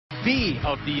B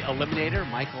of the Eliminator,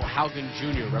 Michael Haugen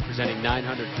Jr., representing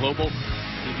 900 Global,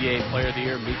 PBA Player of the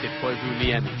Year, Mika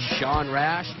Koivu-Niemi, Sean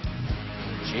Rash,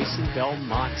 Jason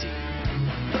Belmonte.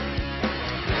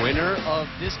 Winner of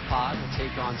this pod will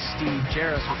take on Steve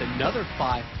Jarris with another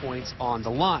 5 points on the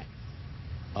line.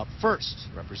 Up first,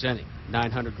 representing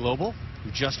 900 Global,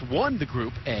 who just won the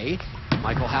Group A,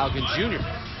 Michael Haugen Jr.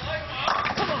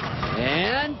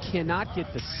 And cannot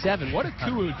get the 7. What a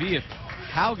coup it would be if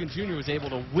Haugen Jr. was able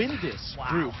to win this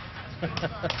group.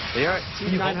 They are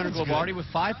Team 900 Global already with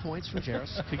 5 points from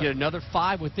Jarris. Could get another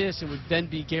 5 with this and would then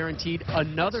be guaranteed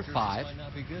another 5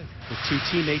 with 2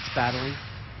 teammates battling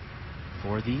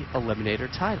for the Eliminator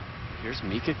title. Here's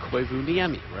Mika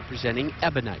Koivu-Niemi representing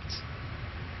Ebonite.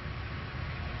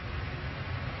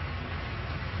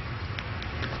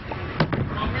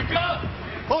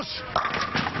 Push.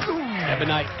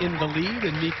 Ebonite in the lead,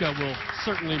 and Mika will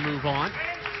certainly move on.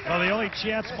 Well, the only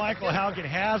chance Michael Haugen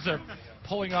has of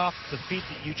pulling off the feat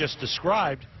that you just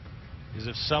described is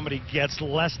if somebody gets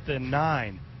less than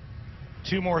 9.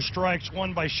 2 more strikes,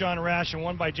 one by Sean Rash and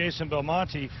one by Jason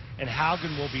Belmonte, and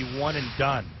Haugen will be 1 and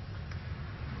done.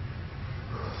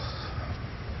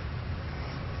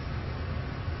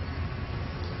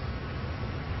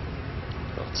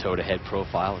 Toe-to-head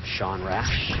profile of Sean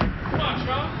Rash. Come on,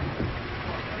 Sean.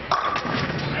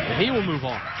 And he will move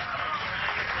on.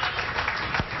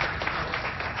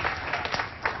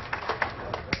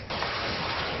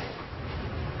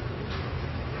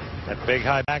 That big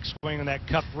high backswing and that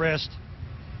cupped wrist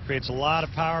creates a lot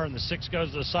of power, and the 6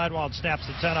 goes to the sidewall and snaps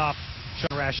the 10 off.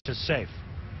 Sean Rash is safe.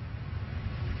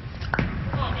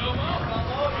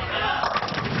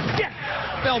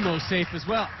 Belmo safe as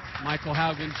well. Michael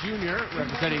Haugen Jr.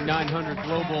 representing 900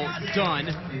 Global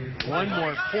done. 1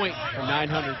 more point for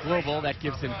 900 Global. That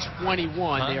gives them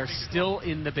 21. They are still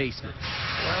in the basement.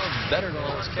 Well, better than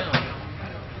always count.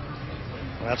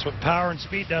 Well, that's what power and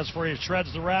speed does for you. It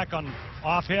shreds the rack on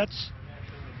off hits.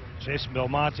 Jason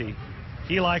Belmonte,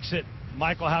 he likes it.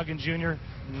 Michael Haugen Jr.,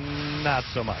 not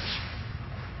so much.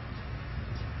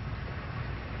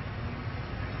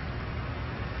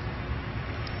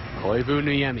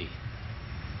 Koivu-Niemi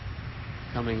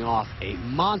coming off a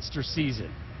monster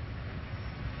season.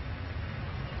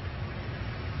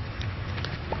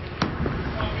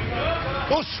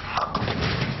 Push.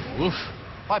 Oof.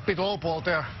 Might be low ball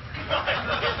there.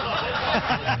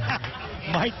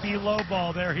 Might be low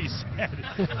ball there, he said.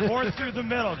 4 through the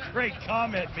middle. Great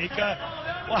comment, Mika.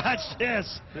 Watch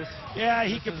this. Yeah,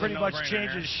 he can pretty much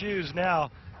change his shoes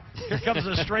now. Here comes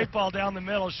a straight ball down the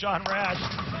middle. Sean Rash,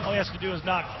 all he has to do is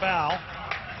not foul.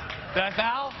 Did I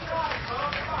foul?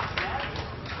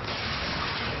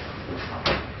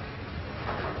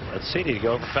 Let's see, did he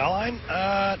go over foul line?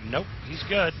 Nope, he's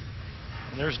good.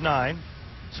 And there's 9.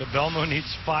 So Belmo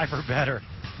needs 5 or better.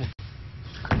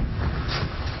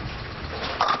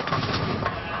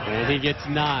 And he gets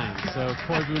 9. So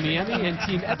Koivu-Niemi and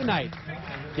Team Ebonite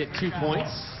get 2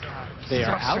 points. They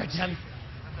are out.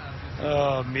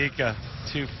 Oh, Mika,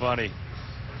 too funny.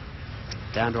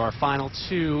 Down to our final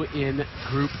 2 in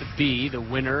Group B, the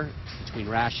winner between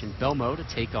Rash and Belmo to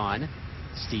take on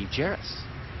Steve Jarris.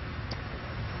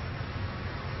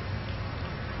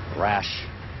 Rash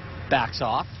backs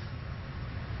off.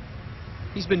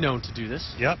 He's been known to do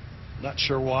this. Yep, not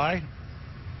sure why.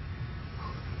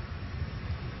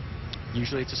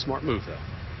 Usually it's a smart move, though.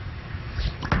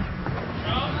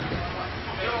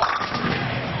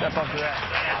 Step up to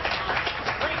that.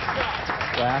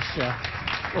 Rash,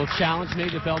 little challenge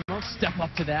made to Belmo. Step up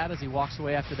to that as he walks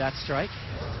away after that strike.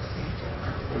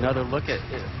 Another look at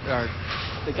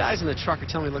the guys in the truck are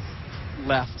telling me look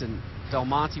left, and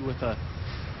Belmonte with a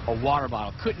water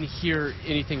bottle. Couldn't hear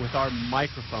anything with our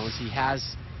microphones. He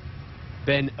has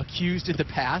been accused in the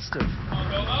past of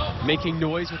making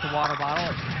noise with the water bottle.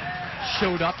 It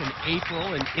showed up in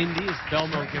April in Indy as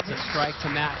Belmo gets a strike to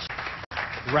match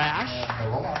Rash.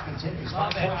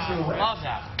 Love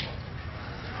that.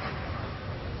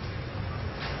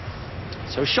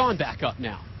 So Sean back up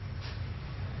now.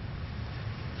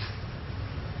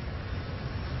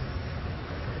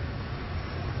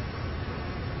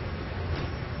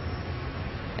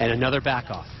 And another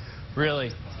back off.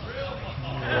 Really?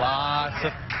 Lots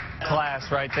of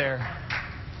class right there.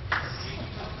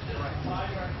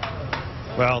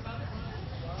 Well,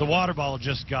 the water bottle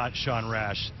just got Sean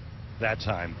Rash that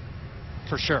time.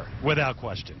 For sure. Without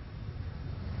question.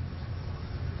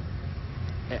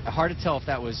 Hard to tell if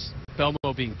that was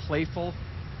Belmo being playful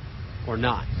or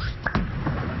not.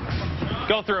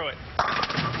 Go through it.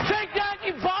 Take that,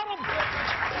 you bottom!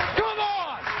 Come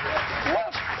on!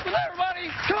 Whoop! Everybody,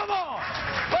 come on!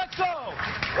 Let's go!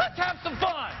 Let's have some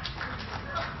fun!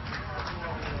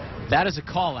 That is a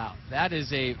call out. That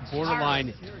is a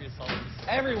borderline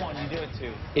Everyone you do it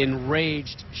to.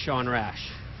 enraged Sean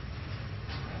Rash.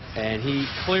 And he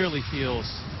clearly feels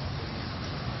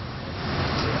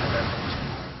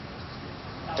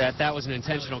that was an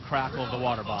intentional crackle of the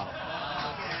water bottle.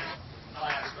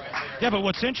 Yeah, but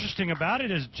what's interesting about it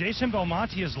is Jason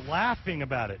Belmonte is laughing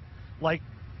about it. Like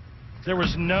there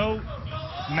was no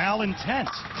malintent.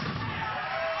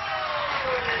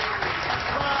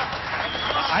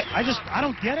 I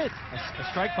don't get it. A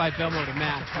strike by Belmo to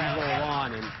match. We roll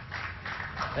on, and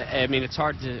I mean it's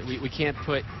hard to. We can't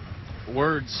put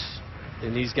words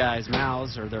in these guys'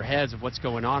 mouths or their heads of what's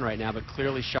going on right now. But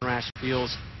clearly, Sean Rash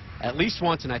feels at least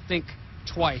once, and I think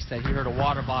twice, that he heard a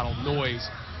water bottle noise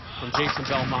from Jason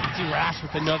Belmonte. Rash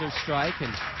with another strike,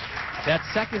 and that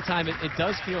second time, it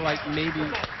does feel like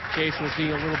maybe Jason was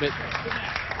being a little bit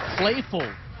playful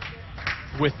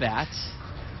with that.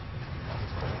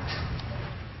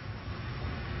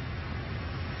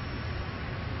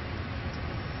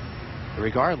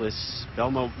 Regardless,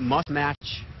 Belmo must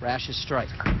match Rash's strike.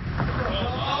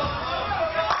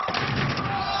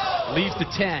 Leaves the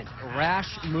 10.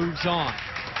 Rash moves on.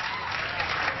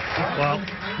 Well,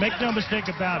 make no mistake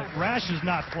about it. Rash is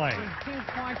not playing. Teams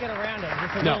can't get around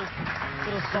it. No.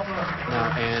 Little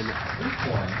No, and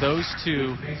those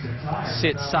two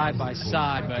sit side by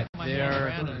side, but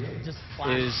there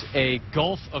is a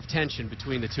gulf of tension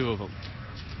between the two of them.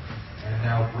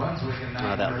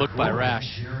 That look by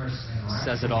Rash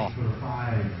says it all.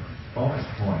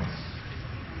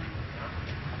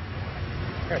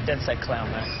 You're a dead set clown,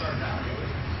 man.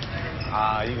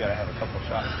 You gotta have a couple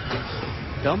shots.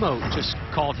 Belmo just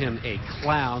called him a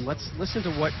clown. Let's listen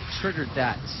to what triggered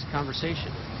that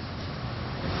conversation.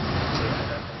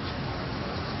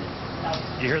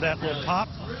 You hear that little pop?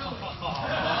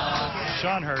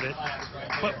 Sean heard it.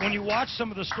 But when you watch some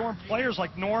of the Storm players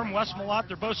like Norm, Wes Malott,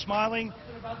 they're both smiling.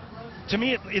 To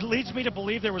me, it leads me to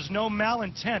believe there was no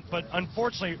malintent, but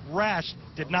unfortunately, Rash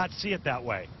did not see it that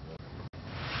way.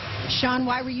 Sean,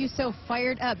 why were you so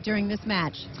fired up during this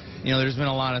match? You know, there's been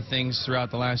a lot of things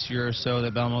throughout the last year or so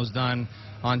that Belmo's done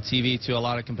on TV to a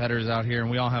lot of competitors out here,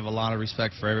 and we all have a lot of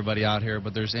respect for everybody out here,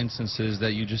 but there's instances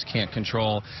that you just can't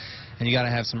control, and you got to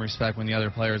have some respect when the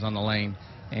other player's on the lane.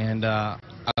 And I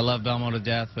love Belmo to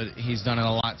death, but he's done it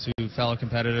a lot to fellow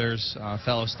competitors,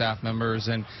 fellow staff members,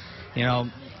 and, you know,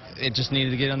 it just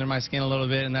needed to get under my skin a little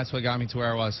bit, and that's what got me to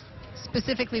where I was.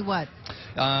 Specifically what?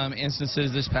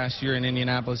 Instances this past year in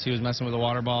Indianapolis, he was messing with a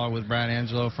water ball with Brad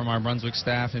Angelo from our Brunswick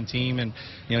staff and team, and,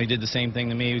 you know, he did the same thing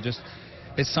to me.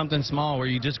 It's something small where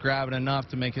you just grab it enough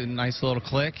to make a nice little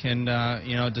click, and,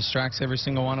 you know, it distracts every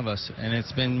single one of us. And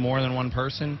it's been more than one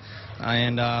person,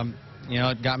 and, you know,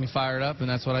 it got me fired up, and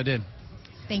that's what I did.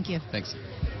 Thank you. Thanks.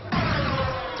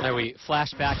 Now we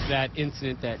flash back to that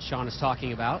incident that Sean is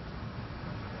talking about.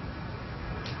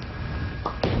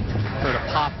 Heard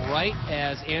a pop right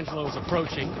as Angelo is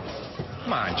approaching.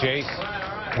 Come on, Jace.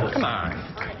 Come on.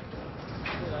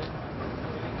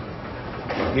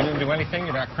 You didn't do anything?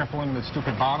 You're not crippling the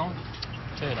stupid bottle?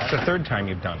 It's the third time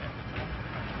you've done it.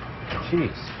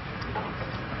 Jeez.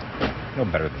 No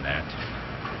better than that.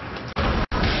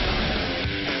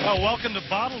 Well, welcome to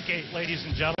Bottlegate, ladies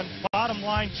and gentlemen. Bottom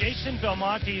line, Jason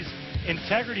Belmonte's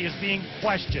integrity is being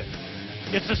questioned.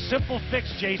 It's a simple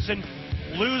fix, Jason.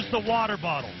 Lose the water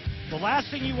bottle. The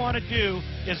last thing you want to do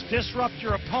is disrupt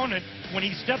your opponent when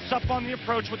he steps up on the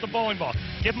approach with the bowling ball.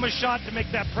 Give him a shot to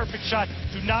make that perfect shot.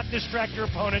 Do not distract your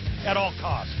opponent at all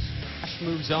costs. Rash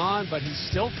moves on, but he's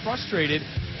still frustrated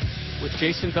with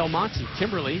Jason Belmonte.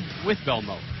 Kimberly with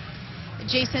Belmo.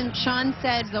 Jason, Sean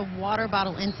said the water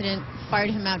bottle incident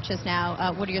fired him out just now.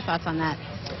 What are your thoughts on that?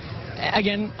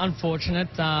 Again, unfortunate.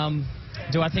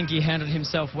 Do I think he handled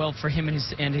himself well for him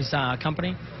and his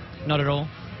company? Not at all.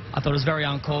 I thought it was very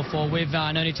uncalled for. We've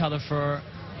known each other for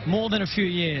more than a few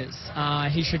years.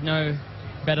 He should know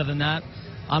better than that.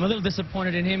 I'm a little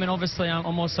disappointed in him, and obviously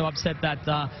I'm also upset that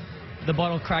the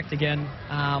bottle cracked again.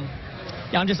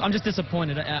 Yeah, I'm just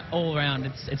disappointed all around.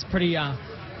 It's pretty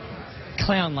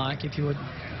clown-like, if you would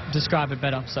describe it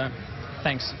better. So,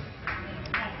 thanks.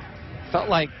 Felt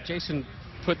like Jason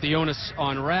put the onus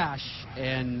on Rash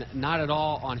and not at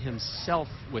all on himself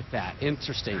with that.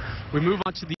 Interesting. We move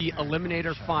on to the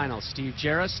Eliminator Final. Steve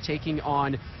Jarris taking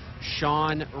on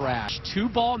Sean Rash.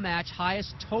 2-ball match,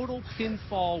 highest total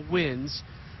pinfall wins.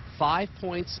 5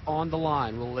 points on the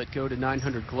line. Will it go to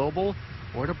 900 Global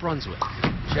or to Brunswick?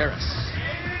 Jarris.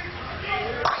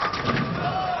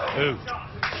 Ooh.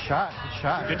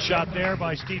 Good shot. there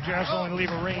by Steve Jarris, only to leave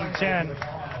a ringing 10.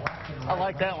 I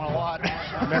like that one a lot.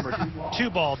 Remember,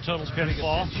 2-ball total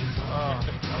pinfall.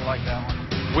 I like that one.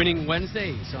 Winning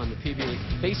Wednesdays on the PBA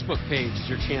Facebook page is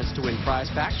your chance to win prize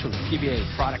packs from the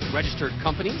PBA product registered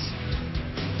companies.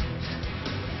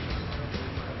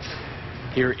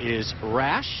 Here is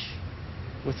Rash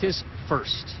with his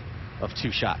first of 2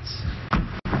 shots.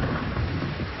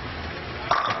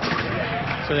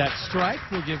 So that strike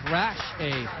will give Rash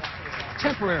a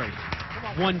temporary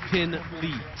 1-pin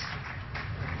lead.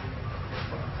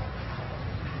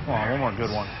 Come on, one more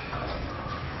good one.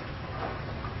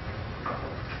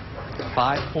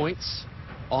 5 points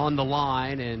on the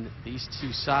line, and these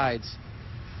two sides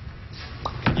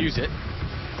could use it.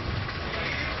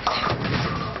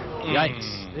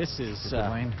 Yikes! This is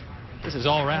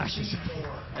all Rash's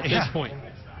at this point.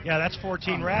 Yeah, that's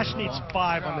 14. Rash needs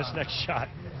 5 on this next shot.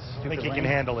 I think he can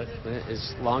handle it.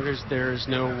 As long as there's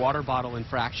no water bottle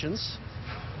infractions,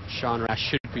 Sean Rash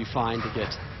should be fine to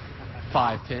get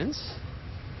 5 pins.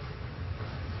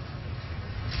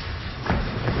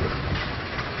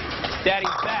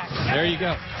 Daddy's back. There you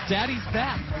go. Daddy's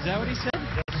back. Is that what he said?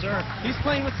 Yes, sir. He's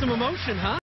playing with some emotion, huh?